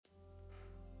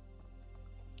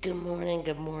Good morning,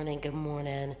 good morning, good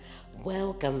morning.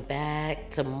 Welcome back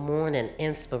to Morning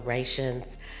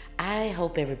Inspirations. I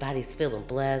hope everybody's feeling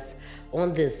blessed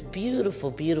on this beautiful,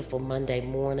 beautiful Monday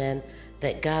morning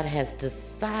that God has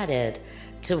decided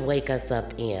to wake us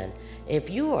up in. If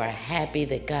you are happy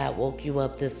that God woke you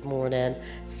up this morning,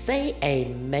 say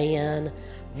amen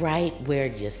right where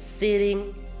you're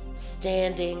sitting,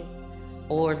 standing,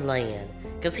 or laying,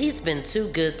 because He's been too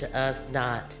good to us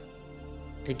not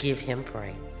to give Him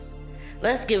praise.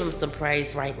 Let's give Him some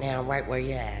praise right now, right where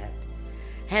you're at.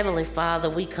 Heavenly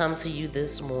Father, we come to you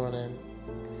this morning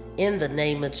in the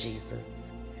name of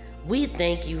Jesus. We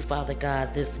thank you, Father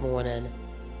God, this morning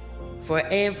for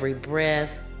every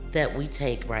breath that we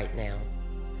take right now.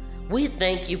 We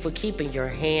thank you for keeping your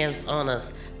hands on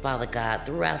us, Father God,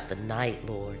 throughout the night,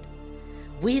 Lord.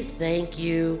 We thank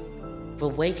you for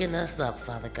waking us up,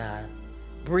 Father God,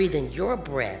 breathing your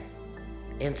breath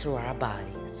into our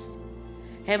bodies.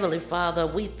 Heavenly Father,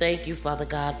 we thank you, Father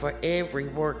God, for every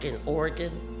working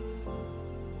organ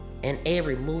and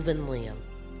every moving limb,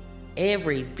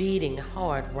 every beating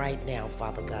heart right now,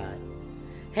 Father God.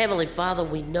 Heavenly Father,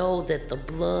 we know that the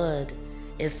blood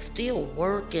is still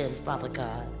working, Father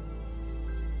God.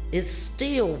 It's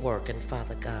still working,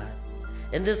 Father God.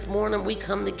 And this morning we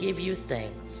come to give you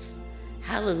thanks.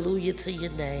 Hallelujah to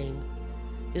your name,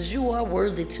 because you are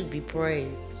worthy to be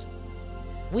praised.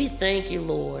 We thank you,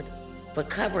 Lord, for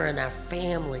covering our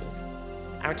families,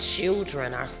 our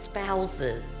children, our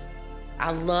spouses,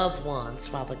 our loved ones,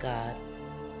 Father God.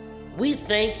 We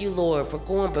thank you, Lord, for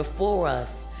going before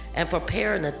us and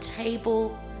preparing a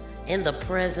table in the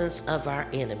presence of our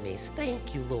enemies.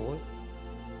 Thank you, Lord.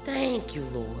 Thank you,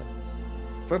 Lord,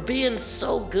 for being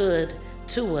so good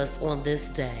to us on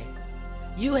this day.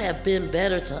 You have been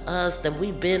better to us than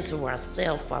we've been to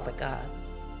ourselves, Father God.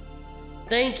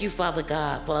 Thank you, Father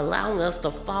God, for allowing us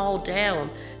to fall down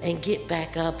and get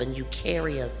back up, and you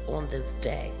carry us on this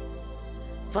day.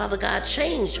 Father God,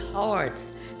 change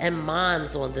hearts and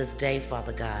minds on this day,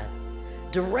 Father God.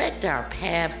 Direct our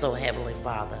paths, oh Heavenly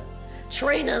Father.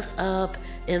 Train us up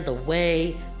in the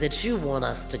way that you want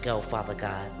us to go, Father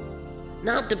God.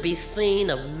 Not to be seen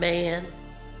of man,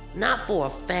 not for a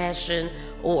fashion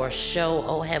or a show,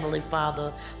 oh Heavenly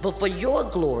Father, but for your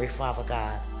glory, Father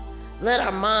God. Let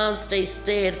our minds stay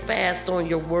steadfast on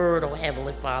your word, oh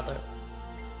Heavenly Father.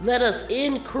 Let us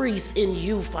increase in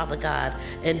you, Father God,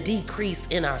 and decrease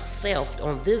in ourselves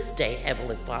on this day,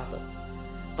 Heavenly Father.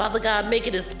 Father God, make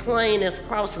it as plain as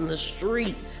crossing the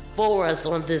street for us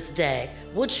on this day.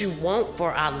 What you want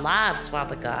for our lives,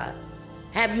 Father God.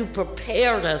 Have you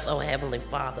prepared us, oh Heavenly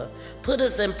Father? Put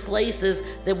us in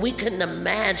places that we couldn't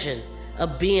imagine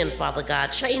of being, Father God,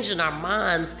 changing our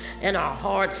minds and our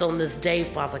hearts on this day,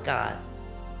 Father God.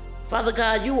 Father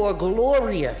God, you are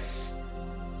glorious,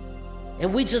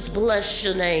 and we just bless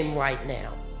your name right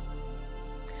now.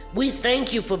 We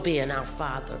thank you for being our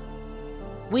Father.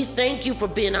 We thank you for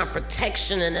being our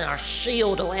protection and our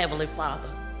shield, oh Heavenly Father.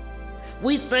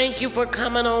 We thank you for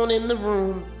coming on in the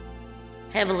room.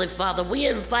 Heavenly Father, we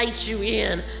invite you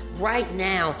in right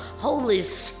now. Holy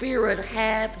Spirit,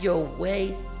 have your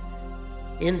way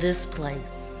in this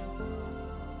place.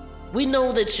 We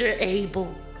know that you're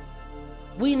able.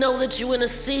 We know that you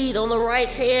intercede on the right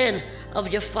hand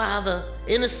of your Father,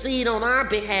 intercede on our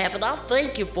behalf, and I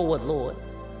thank you for it, Lord.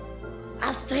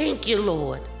 I thank you,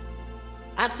 Lord.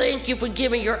 I thank you for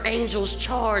giving your angels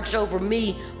charge over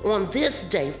me on this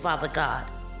day, Father God,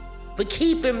 for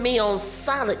keeping me on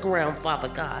solid ground, Father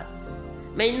God.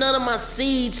 May none of my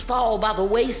seeds fall by the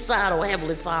wayside, oh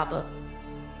Heavenly Father.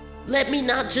 Let me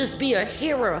not just be a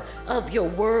hearer of your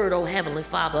word, oh Heavenly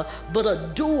Father, but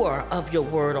a doer of your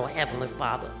word, oh Heavenly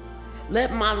Father.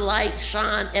 Let my light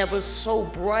shine ever so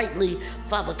brightly,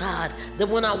 Father God, that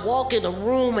when I walk in a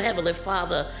room, Heavenly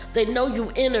Father, they know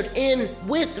you entered in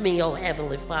with me, oh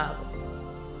Heavenly Father.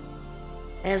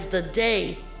 As the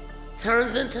day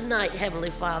turns into night,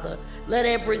 Heavenly Father, let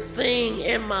everything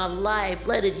in my life,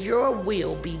 let it your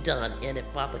will be done in it,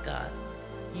 Father God.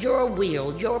 Your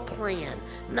will, your plan,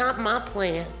 not my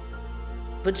plan,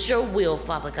 but your will,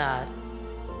 Father God.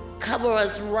 Cover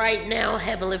us right now,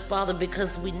 Heavenly Father,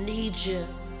 because we need you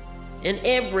in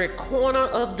every corner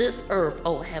of this earth,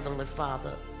 oh Heavenly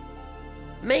Father.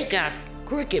 Make our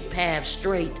crooked path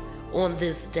straight on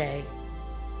this day.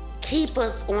 Keep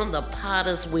us on the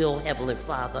potter's wheel, Heavenly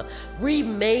Father.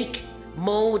 Remake,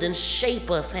 mold, and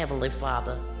shape us, Heavenly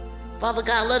Father. Father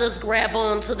God, let us grab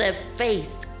on to that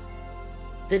faith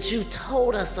that you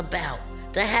told us about,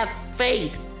 to have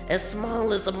faith as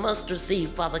small as a mustard seed,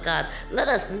 Father God. Let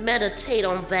us meditate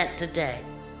on that today.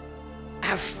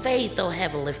 Our faith, oh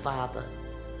Heavenly Father.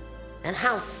 and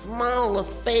how small of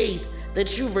faith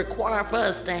that you require for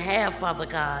us to have, Father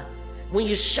God. When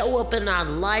you show up in our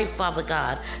life, Father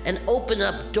God, and open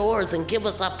up doors and give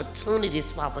us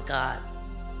opportunities, Father God.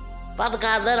 Father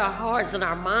God, let our hearts and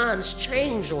our minds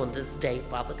change on this day,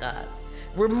 Father God.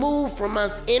 Remove from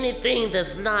us anything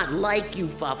that's not like you,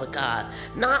 Father God.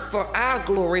 Not for our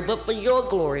glory, but for your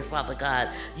glory, Father God.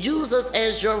 Use us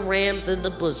as your rams in the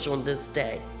bush on this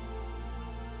day.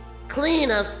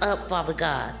 Clean us up, Father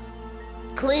God.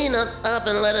 Clean us up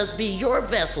and let us be your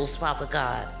vessels, Father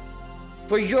God.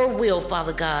 For your will,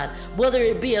 Father God. Whether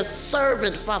it be a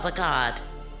servant, Father God.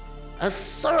 A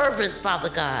servant, Father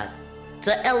God,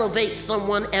 to elevate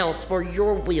someone else for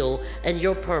your will and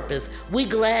your purpose. We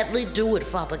gladly do it,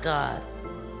 Father God.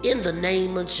 In the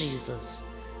name of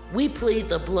Jesus, we plead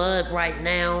the blood right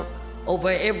now over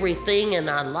everything in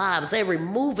our lives, every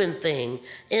moving thing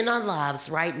in our lives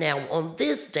right now on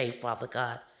this day, Father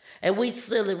God. And we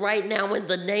seal it right now in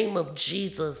the name of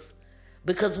Jesus,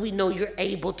 because we know you're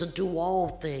able to do all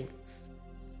things.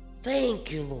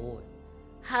 Thank you, Lord.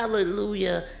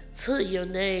 Hallelujah to your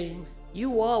name.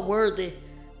 You are worthy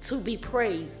to be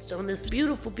praised on this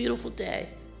beautiful, beautiful day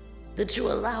that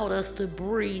you allowed us to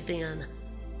breathe in,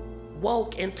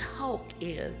 walk and talk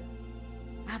in.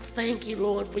 I thank you,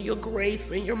 Lord, for your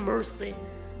grace and your mercy,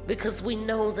 because we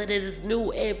know that it is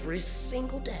new every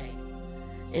single day.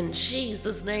 In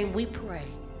Jesus' name we pray.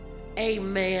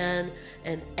 Amen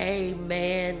and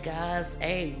amen, guys.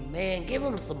 Amen. Give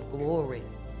him some glory.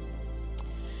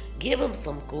 Give him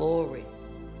some glory.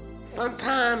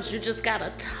 Sometimes you just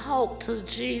gotta talk to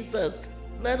Jesus.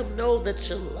 Let him know that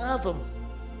you love him.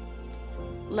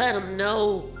 Let him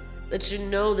know that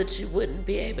you wouldn't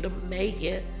be able to make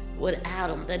it without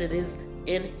him, that it is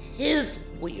in his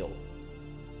will,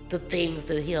 the things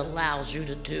that he allows you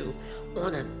to do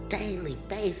on a daily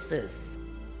basis.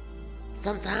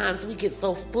 Sometimes we get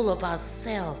so full of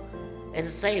ourselves and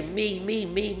say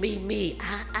me,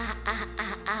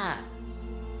 I.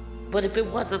 But if it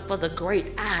wasn't for the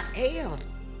great I am,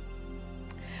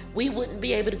 we wouldn't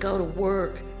be able to go to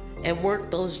work and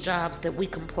work those jobs that we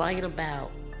complain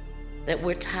about, that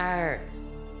we're tired.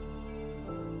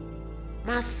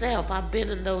 Myself, I've been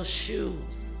in those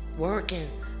shoes, working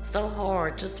so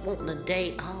hard, just wanting a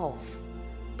day off,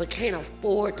 but can't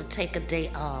afford to take a day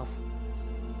off.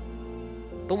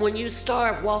 But when you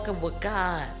start walking with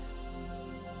God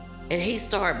and he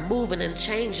start moving and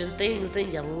changing things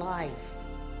in your life,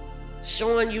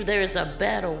 showing you there's a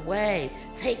better way,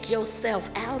 take yourself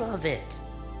out of it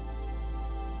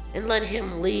and let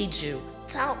him lead you.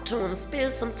 Talk to him,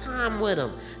 spend some time with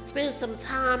him, spend some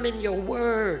time in your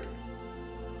word.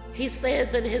 He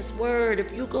says in his word,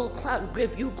 if you grow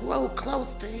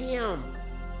close to him,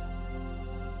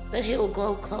 then he'll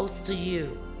grow close to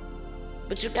you.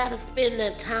 But you gotta spend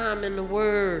that time in the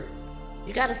word.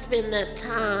 You gotta spend that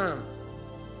time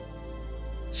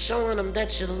showing him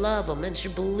that you love him and you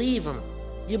believe him.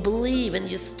 You believe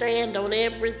and you stand on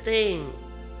everything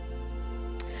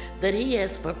that he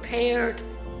has prepared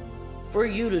for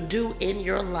you to do in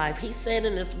your life. He said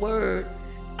in his word,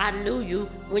 I knew you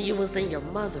when you was in your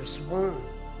mother's womb.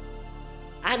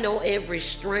 I know every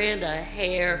strand of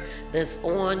hair that's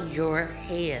on your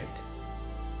head.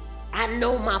 I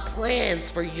know my plans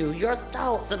for you. Your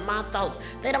thoughts and my thoughts,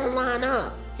 they don't line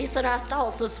up. He said our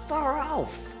thoughts is far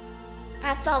off.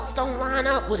 Our thoughts don't line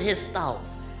up with his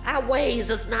thoughts. Our ways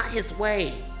is not his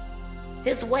ways.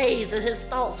 His ways and his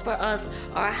thoughts for us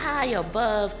are high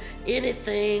above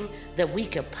anything that we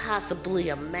could possibly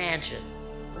imagine.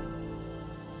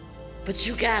 But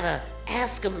you gotta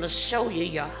ask him to show you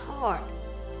your heart.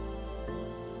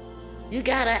 You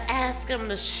gotta ask him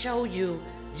to show you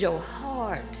your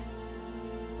heart.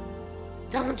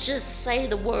 Don't just say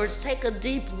the words. Take a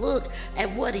deep look at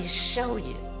what he showed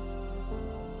you.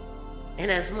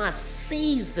 And as my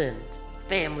seasoned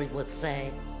family would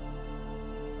say,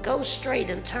 go straight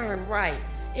and turn right.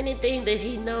 Anything that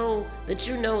you know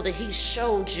that he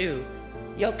showed you,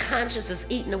 your conscience is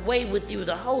eating away with you.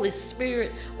 The Holy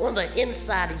Spirit on the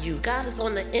inside of you. God is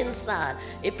on the inside.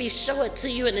 If he show it to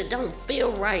you and it don't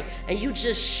feel right and you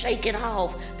just shake it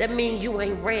off, that means you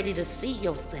ain't ready to see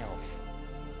yourself.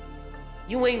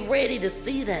 You ain't ready to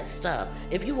see that stuff.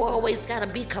 If you always gotta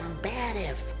be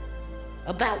combative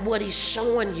about what he's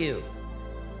showing you,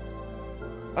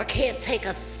 or can't take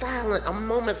a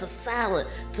moments of silence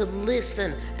to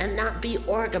listen and not be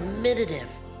argumentative,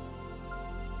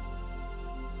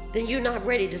 then you're not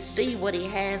ready to see what he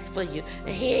has for you.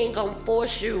 And he ain't gonna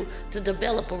force you to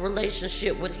develop a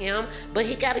relationship with him, but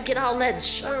he gotta get all that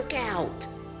junk out.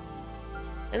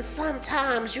 And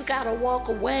sometimes you gotta walk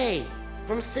away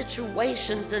from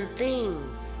situations and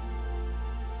things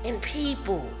and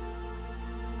people.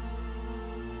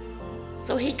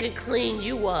 So he can clean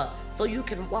you up so you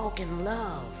can walk in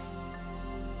love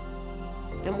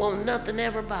and won't nothing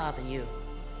ever bother you.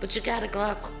 But you gotta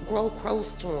grow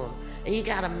close to him, and you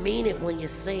gotta mean it when you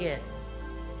say it.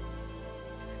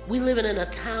 We living in a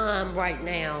time right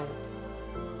now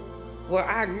where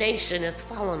our nation is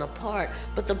falling apart,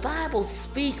 but the Bible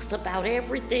speaks about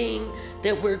everything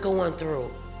that we're going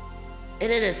through.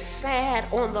 And it is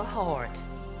sad on the heart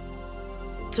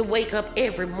to wake up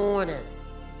every morning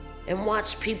and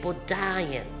watch people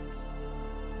dying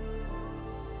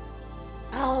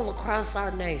all across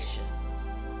our nation.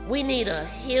 We need a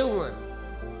healing,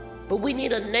 but we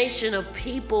need a nation of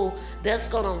people that's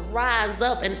gonna rise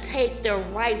up and take their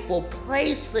rightful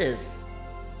places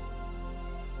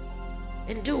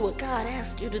and do what God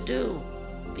asks you to do.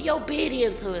 Be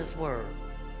obedient to his word.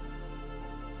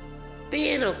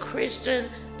 Being a Christian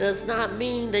does not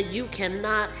mean that you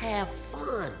cannot have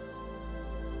fun.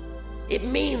 It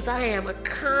means I am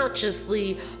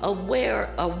consciously aware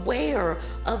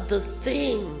of the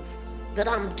things that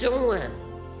I'm doing.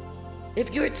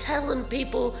 If you're telling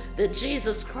people that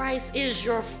Jesus Christ is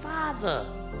your Father,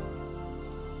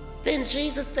 then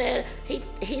Jesus said,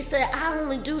 he said, I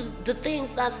only do the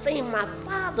things I seen my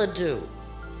Father do.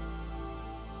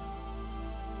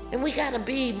 And we gotta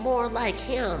be more like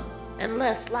him and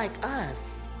less like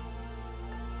us.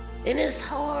 And it's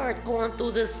hard going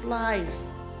through this life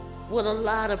with a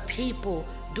lot of people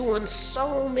doing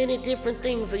so many different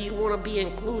things, and you want to be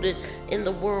included in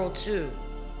the world too.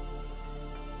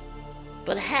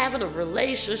 But having a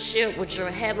relationship with your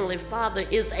Heavenly Father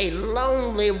is a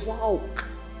lonely walk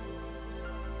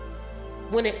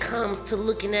when it comes to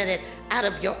looking at it out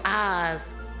of your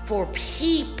eyes for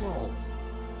people.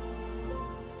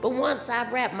 But once I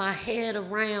wrap my head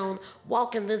around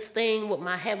walking this thing with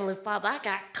my Heavenly Father, I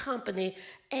got company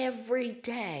every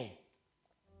day.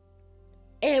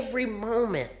 Every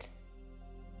moment,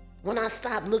 when I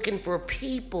stopped looking for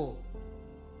people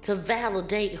to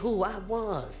validate who I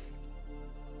was,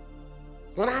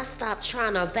 when I stopped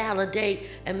trying to validate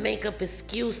and make up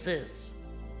excuses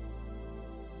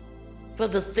for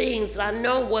the things that I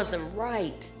know wasn't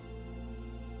right,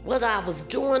 whether I was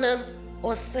doing them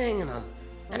or singing them,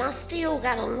 and I still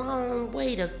got a long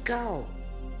way to go.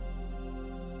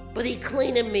 But he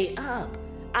cleaning me up.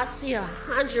 I see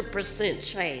 100%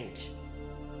 change.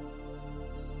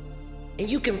 And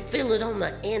you can feel it on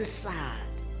the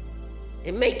inside.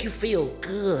 It make you feel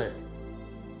good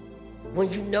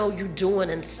when you know you're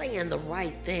doing and saying the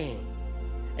right thing.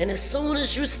 And as soon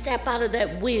as you step out of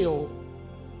that wheel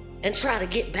and try to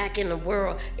get back in the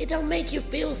world, it don't make you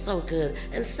feel so good.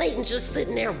 And Satan's just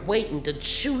sitting there waiting to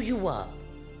chew you up.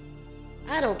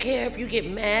 I don't care if you get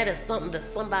mad at something that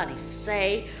somebody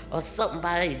say or something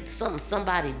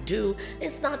somebody do.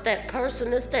 It's not that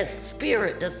person, it's that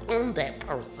spirit that's on that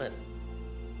person.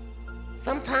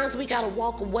 Sometimes we gotta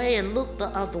walk away and look the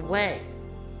other way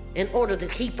in order to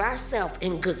keep ourselves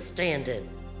in good standing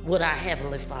with our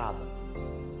Heavenly Father.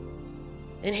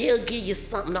 And he'll give you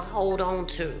something to hold on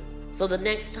to. So the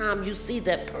next time you see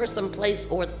that person, place,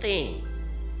 or thing,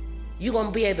 you're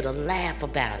gonna be able to laugh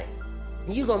about it.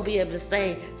 And you're gonna be able to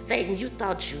say, Satan, you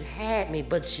thought you had me,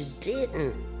 but you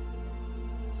didn't.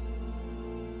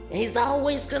 And he's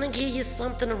always gonna give you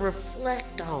something to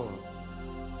reflect on.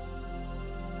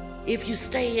 If you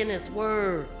stay in his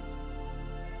word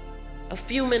a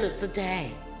few minutes a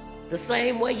day, the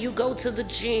same way you go to the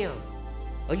gym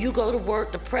or you go to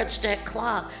work to punch that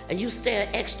clock and you stay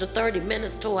an extra 30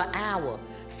 minutes to an hour,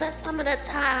 set some of that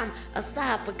time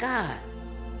aside for God.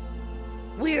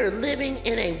 We are living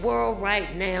in a world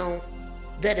right now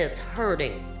that is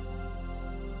hurting.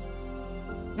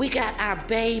 We got our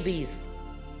babies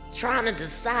trying to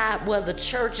decide whether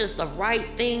church is the right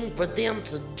thing for them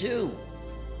to do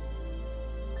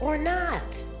or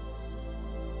not.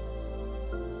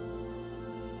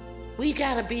 We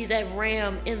gotta be that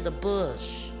ram in the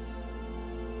bush.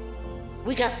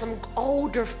 We got some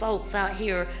older folks out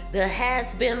here that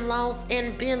has been lost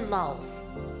and been lost.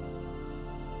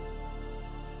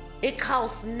 It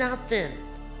costs nothing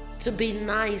to be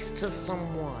nice to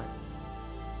someone.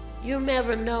 You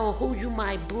never know who you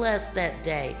might bless that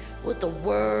day with a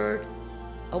word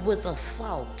or with a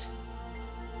thought.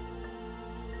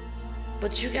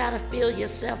 But you gotta fill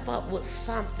yourself up with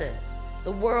something.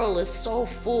 The world is so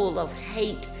full of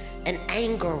hate and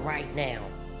anger right now.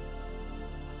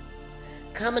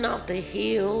 Coming off the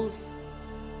heels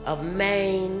of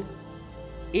Maine,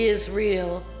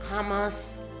 Israel,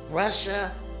 Hamas,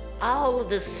 Russia, all of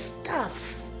this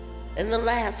stuff in the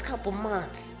last couple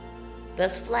months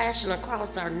that's flashing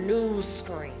across our news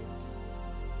screens.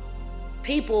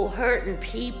 People hurting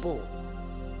people,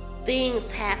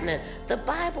 things happening. The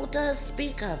Bible does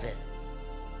speak of it,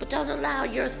 but don't allow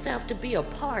yourself to be a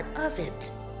part of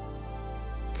it.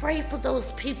 Pray for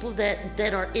those people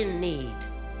that are in need.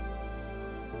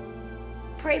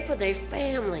 Pray for their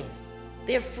families,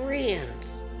 their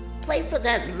friends. Pray for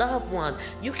that loved one.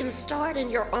 You can start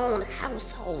in your own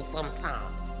household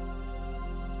sometimes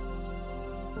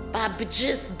by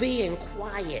just being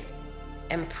quiet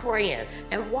and praying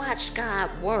and watch God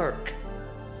work.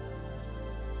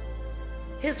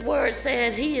 His word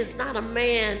says he is not a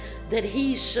man that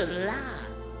he should lie.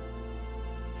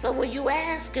 So when you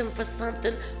ask him for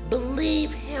something,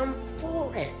 believe him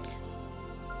for it.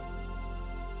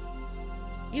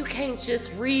 You can't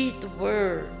just read the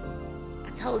word. I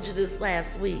told you this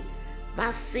last week.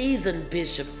 My seasoned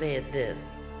bishop said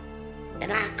this,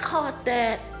 and I caught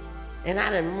that and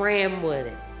I done ran with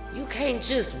it. You can't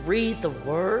just read the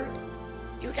word.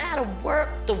 You gotta work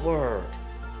the word.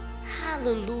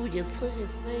 Hallelujah to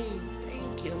his name.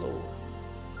 Thank you, Lord.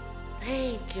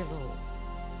 Thank you, Lord.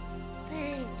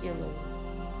 Thank you, Lord.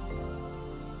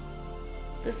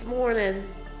 This morning,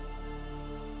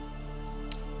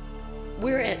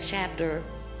 we're at chapter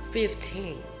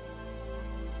 15,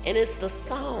 and it's the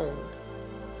song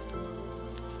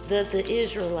that the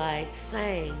Israelites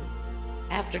sang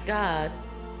after God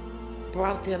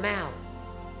brought them out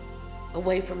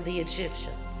away from the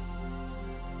Egyptians.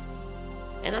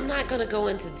 And I'm not going to go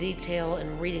into detail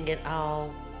in reading it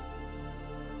all,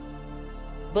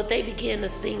 but they began to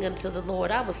sing unto the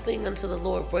Lord. I will sing unto the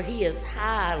Lord, for he is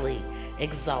highly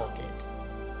exalted.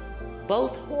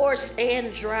 Both horse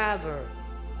and driver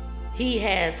he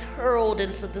has hurled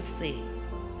into the sea.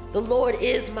 The Lord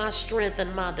is my strength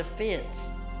and my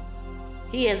defense.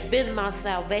 He has been my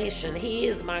salvation. He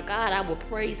is my God. I will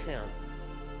praise him.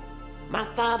 My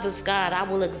father's God, I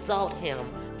will exalt him.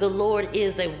 The Lord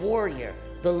is a warrior.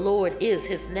 The Lord is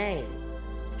his name.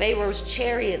 Pharaoh's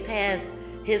chariots has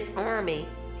his army.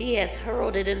 He has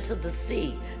hurled it into the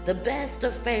sea. The best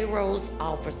of Pharaoh's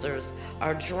officers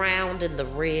are drowned in the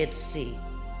Red Sea.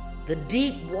 The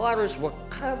deep waters will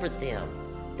cover them.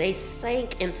 They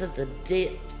sank into the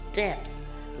depths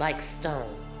like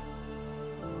stone.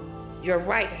 Your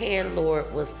right hand,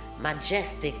 Lord, was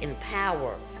majestic in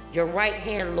power. Your right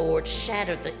hand, Lord,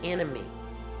 shattered the enemy.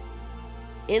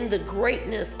 In the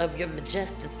greatness of your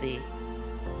majesty,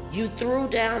 you threw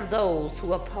down those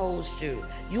who opposed you.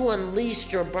 You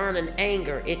unleashed your burning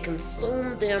anger. It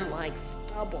consumed them like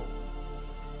stubble.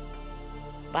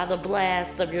 By the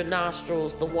blast of your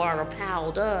nostrils, the water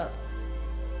piled up.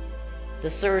 The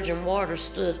surging water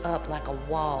stood up like a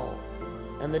wall,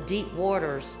 and the deep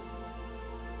waters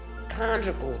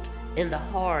congealed in the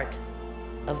heart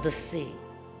of the sea.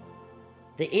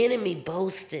 The enemy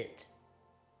boasted,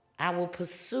 I will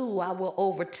pursue, I will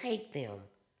overtake them.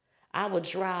 I will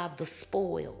drive the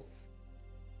spoils.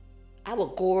 I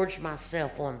will gorge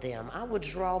myself on them. I will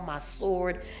draw my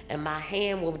sword, and my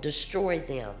hand will destroy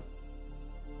them.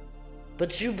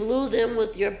 But you blew them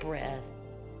with your breath,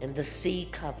 and the sea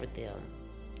covered them.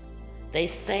 They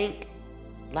sank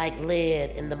like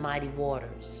lead in the mighty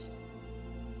waters.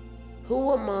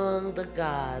 Who among the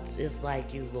gods is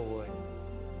like you, Lord?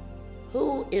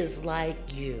 Who is like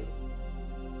you?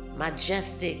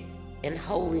 Majestic in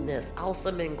holiness,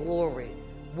 awesome in glory,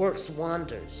 works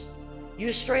wonders.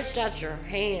 You stretched out your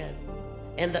hand,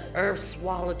 and the earth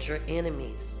swallowed your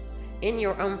enemies. In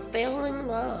your unfailing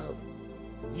love,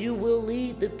 you will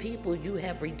lead the people you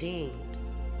have redeemed.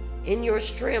 In your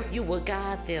strength, you will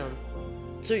guide them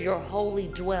to your holy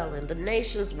dwelling. The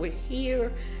nations will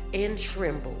hear and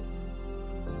tremble.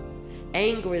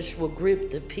 Anguish will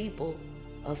grip the people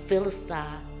of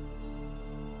Philistia.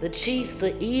 The chiefs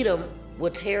of Edom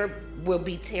will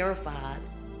be terrified.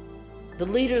 The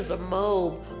leaders of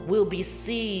Moab will be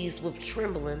seized with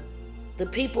trembling. The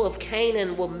people of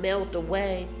Canaan will melt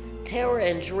away. Terror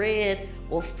and dread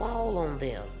will fall on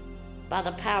them. By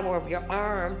the power of your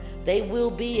arm, they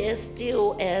will be as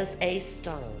still as a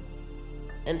stone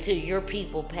until your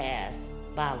people pass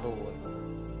by, Lord.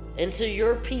 Until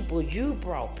your people you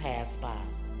brought pass by.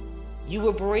 You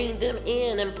will bring them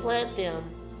in and plant them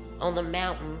on the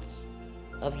mountains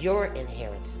of your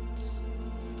inheritance.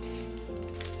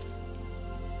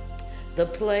 The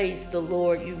place, the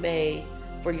Lord, you made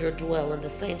for your dwelling, the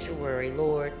sanctuary,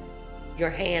 Lord, your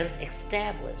hands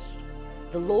established.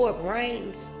 The Lord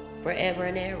reigns forever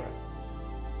and ever.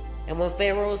 And when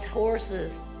Pharaoh's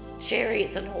horses,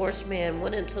 chariots, and horsemen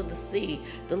went into the sea,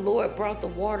 the Lord brought the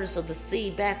waters of the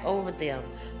sea back over them.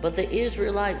 But the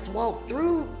Israelites walked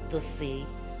through the sea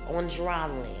on dry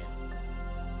land.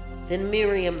 Then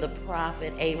Miriam the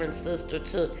prophet, Aaron's sister,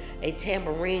 took a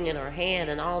tambourine in her hand,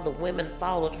 and all the women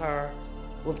followed her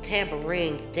with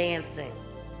tambourines dancing.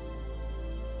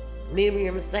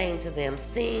 Miriam sang to them,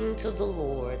 "Sing to the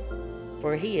Lord,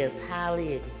 for he is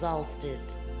highly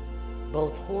exalted.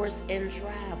 Both horse and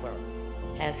driver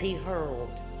has he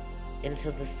hurled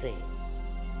into the sea."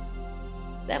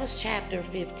 That was chapter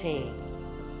 15.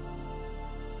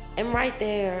 And right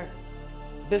there,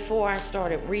 before I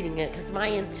started reading it, because my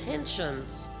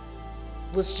intentions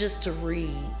was just to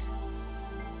read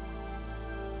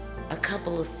a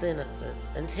couple of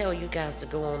sentences and tell you guys to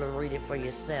go on and read it for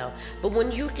yourself. But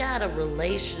when you got a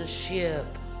relationship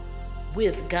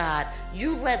with God,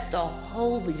 you let the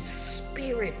Holy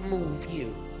Spirit move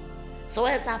you. So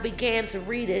as I began to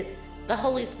read it, the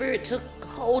Holy Spirit took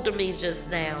hold of me just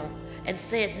now and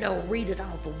said, "No, read it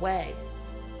all the way."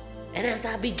 And as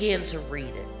I began to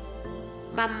read it,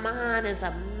 my mind is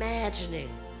imagining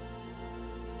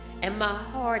and my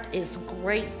heart is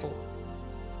grateful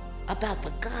about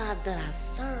the God that I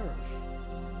serve.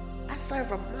 I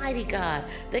serve a mighty God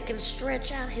that can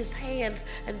stretch out his hands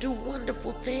and do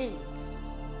wonderful things.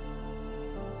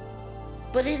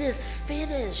 But it is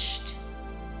finished.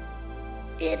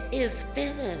 It is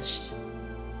finished.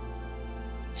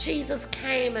 Jesus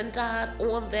came and died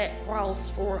on that cross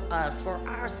for us, for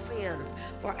our sins,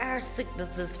 for our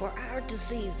sicknesses, for our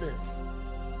diseases.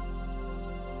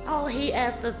 All he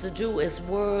asked us to do is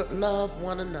love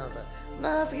one another.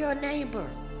 Love your neighbor.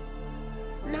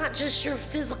 Not just your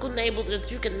physical neighbor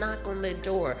that you can knock on their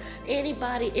door.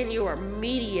 Anybody in your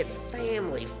immediate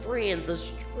family, friends, a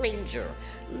stranger.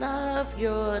 Love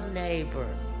your neighbor.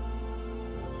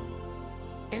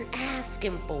 And ask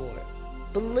him for it.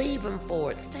 Believe him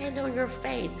for it. Stand on your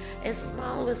faith, as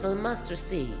small as a mustard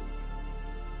seed.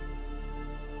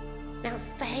 Now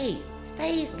faith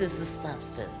is the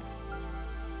substance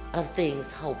of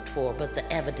things hoped for, but the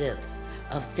evidence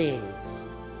of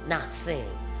things not seen.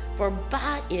 For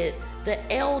by it the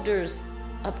elders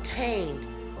obtained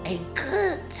a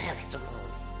good testimony.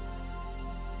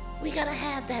 We gotta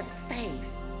have that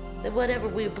faith that whatever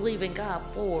we believe in God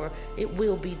for, it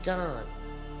will be done.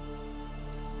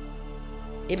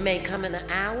 It may come in an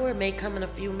hour, it may come in a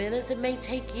few minutes, it may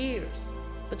take years,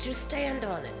 but you stand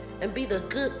on it and be the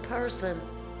good person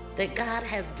that God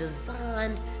has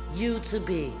designed you to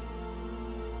be.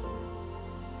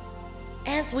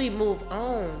 As we move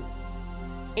on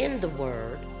in the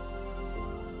Word,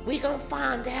 we gonna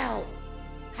find out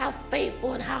how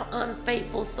faithful and how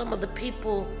unfaithful some of the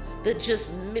people that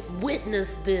just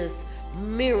witnessed this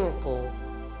miracle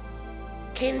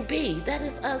can be. That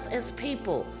is us as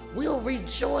people. We'll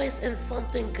rejoice in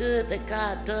something good that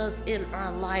God does in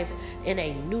our life in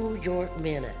a New York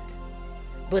minute.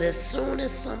 But as soon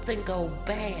as something go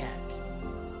bad,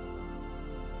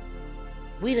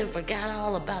 we done forgot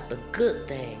all about the good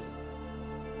thing.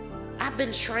 I've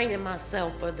been training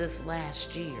myself for this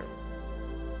last year.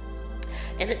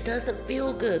 And it doesn't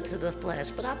feel good to the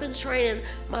flesh, but I've been training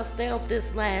myself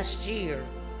this last year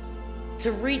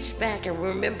to reach back and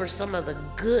remember some of the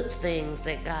good things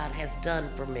that God has done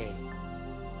for me.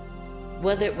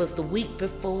 Whether it was the week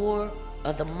before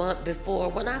or the month before,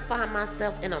 when I find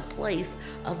myself in a place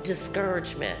of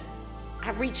discouragement,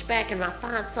 I reach back and I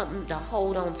find something to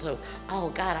hold on to. Oh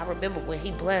God, I remember when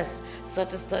he blessed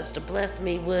such and such to bless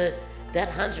me with that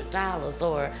 $100.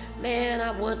 Or man, I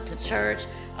went to church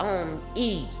on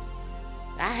E.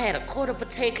 I had a quarter of a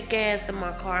tank of gas in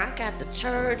my car. I got to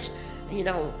church. You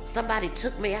know, somebody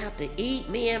took me out to eat,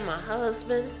 me and my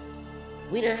husband.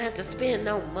 We didn't have to spend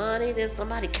no money. Then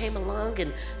somebody came along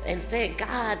and said,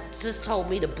 God just told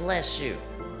me to bless you.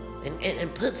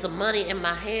 And put some money in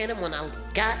my hand. And when I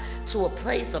got to a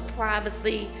place of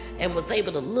privacy and was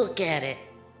able to look at it,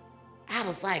 I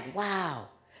was like, wow.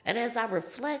 And as I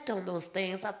reflect on those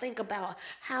things, I think about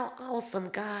how awesome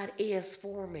God is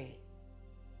for me.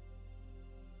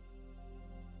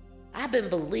 I've been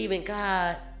believing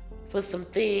God for some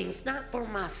things, not for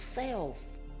myself,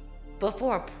 but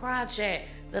for a project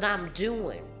that I'm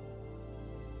doing.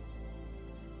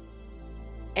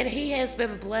 And he has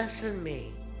been blessing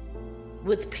me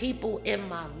with people in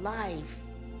my life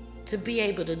to be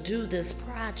able to do this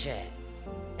project.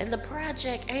 And the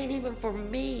project ain't even for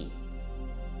me.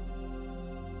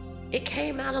 It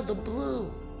came out of the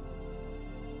blue.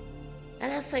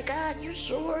 And I said, God, you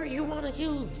sure you want to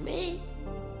use me?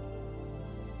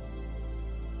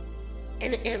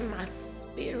 And in my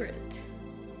spirit,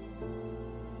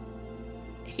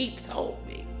 he told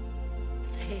me,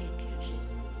 thank you,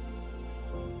 Jesus.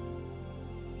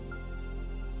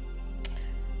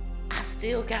 I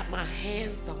still got my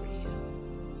hands on you.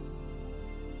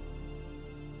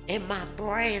 In my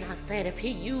brain, I said, if he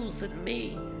using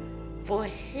me for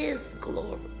his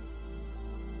glory,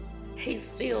 he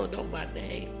still know my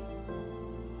name.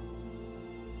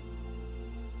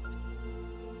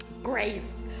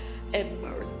 Grace and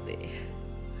mercy.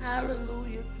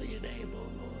 Hallelujah to your name, oh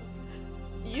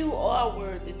Lord. You are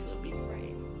worthy to be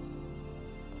praised.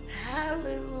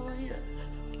 Hallelujah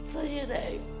to your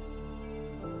name.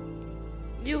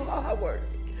 You are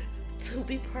worthy to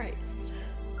be praised.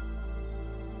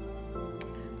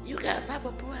 You guys have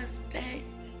a blessed day.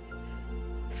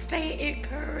 Stay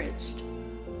encouraged.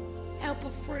 Help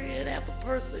a friend, help a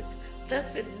person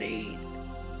that's in need.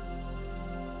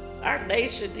 Our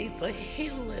nation needs a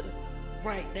healing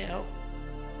right now.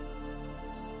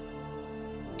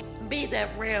 Be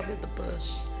that ram in the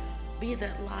bush. Be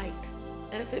that light.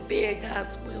 And if it be in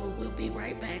God's will, we'll be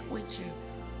right back with you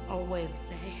on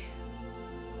Wednesday.